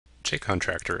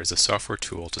jContractor is a software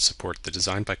tool to support the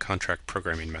design-by-contract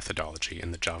programming methodology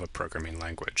in the Java programming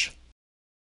language.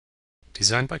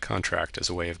 Design-by-contract is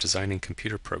a way of designing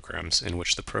computer programs in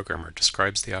which the programmer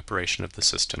describes the operation of the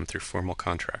system through formal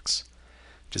contracts.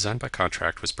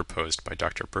 Design-by-contract was proposed by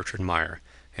Dr. Bertrand Meyer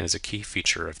and is a key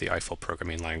feature of the Eiffel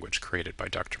programming language created by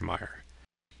Dr. Meyer.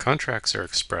 Contracts are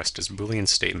expressed as Boolean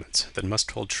statements that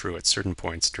must hold true at certain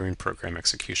points during program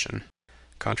execution.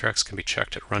 Contracts can be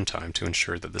checked at runtime to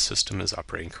ensure that the system is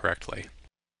operating correctly.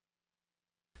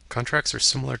 Contracts are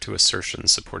similar to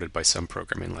assertions supported by some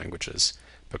programming languages,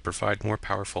 but provide more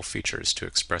powerful features to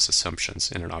express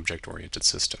assumptions in an object-oriented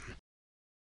system.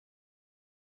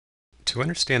 To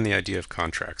understand the idea of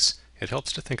contracts, it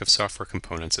helps to think of software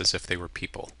components as if they were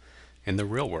people. In the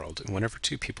real world, whenever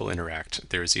two people interact,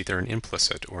 there is either an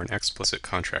implicit or an explicit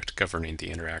contract governing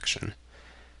the interaction.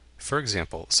 For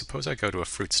example, suppose I go to a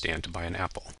fruit stand to buy an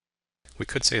apple. We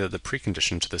could say that the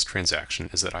precondition to this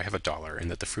transaction is that I have $1 and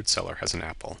that the fruit seller has an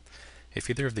apple. If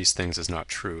either of these things is not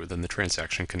true, then the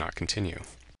transaction cannot continue.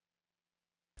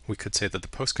 We could say that the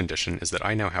postcondition is that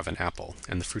I now have an apple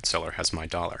and the fruit seller has my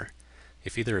 $1.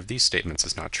 If either of these statements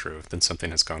is not true, then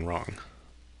something has gone wrong.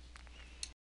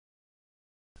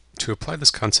 To apply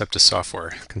this concept to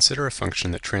software, consider a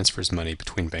function that transfers money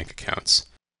between bank accounts.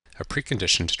 A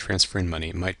precondition to transferring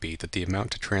money might be that the amount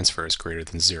to transfer is greater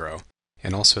than 0,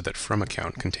 and also that from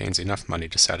account contains enough money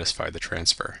to satisfy the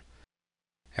transfer.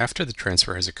 After the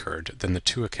transfer has occurred, then the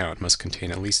to account must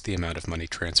contain at least the amount of money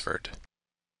transferred.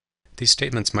 These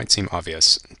statements might seem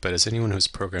obvious, but as anyone who's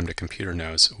programmed a computer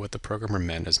knows, what the programmer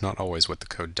meant is not always what the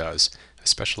code does,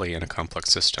 especially in a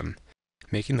complex system.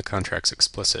 Making the contracts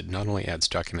explicit not only adds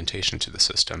documentation to the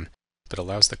system, but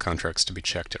allows the contracts to be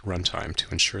checked at runtime to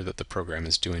ensure that the program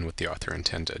is doing what the author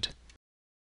intended.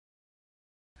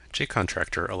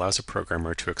 jContractor allows a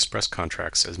programmer to express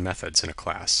contracts as methods in a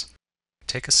class.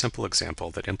 Take a simple example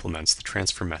that implements the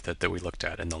transfer method that we looked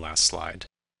at in the last slide.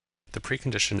 The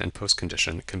precondition and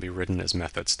postcondition can be written as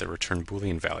methods that return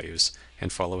Boolean values and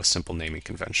follow a simple naming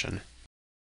convention.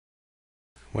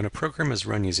 When a program is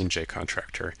run using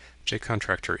jContractor,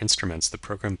 jContractor instruments the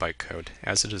program bytecode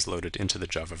as it is loaded into the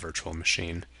Java virtual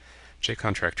machine.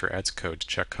 jContractor adds code to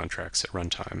check contracts at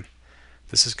runtime.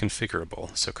 This is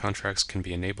configurable, so contracts can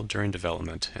be enabled during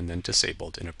development and then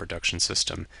disabled in a production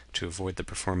system to avoid the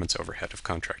performance overhead of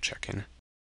contract checking.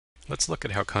 Let's look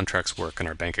at how contracts work in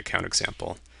our bank account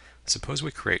example. Suppose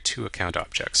we create two account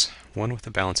objects, one with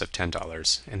a balance of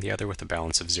 $10 and the other with a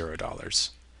balance of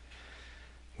 $0.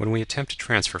 When we attempt to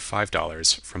transfer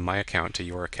 $5 from my account to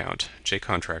your account,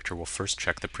 jContractor will first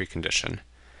check the precondition.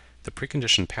 The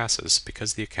precondition passes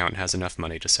because the account has enough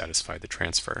money to satisfy the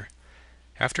transfer.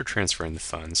 After transferring the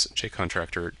funds,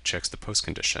 jContractor checks the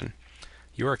postcondition.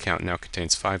 Your account now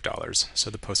contains $5,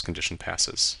 so the postcondition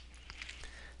passes.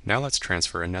 Now let's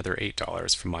transfer another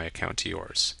 $8 from my account to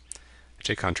yours.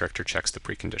 jContractor checks the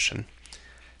precondition.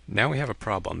 Now we have a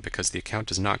problem because the account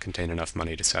does not contain enough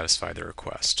money to satisfy the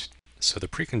request. So the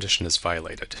precondition is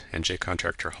violated, and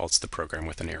jContractor halts the program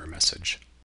with an error message.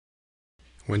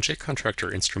 When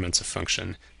jContractor instruments a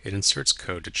function, it inserts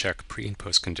code to check pre- and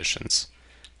post-conditions.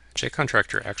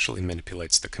 jContractor actually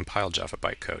manipulates the compiled Java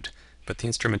bytecode, but the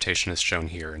instrumentation is shown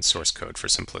here in source code for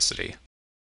simplicity.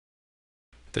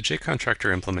 The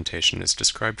jContractor implementation is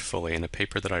described fully in a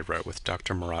paper that I wrote with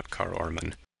Dr. Murat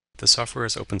Karaorman. The software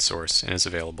is open source and is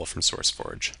available from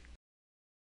SourceForge.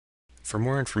 For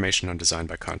more information on design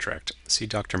by contract, see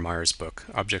Dr. Meyer's book,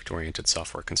 Object-Oriented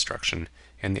Software Construction,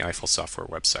 and the Eiffel software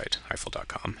website,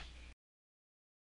 eiffel.com.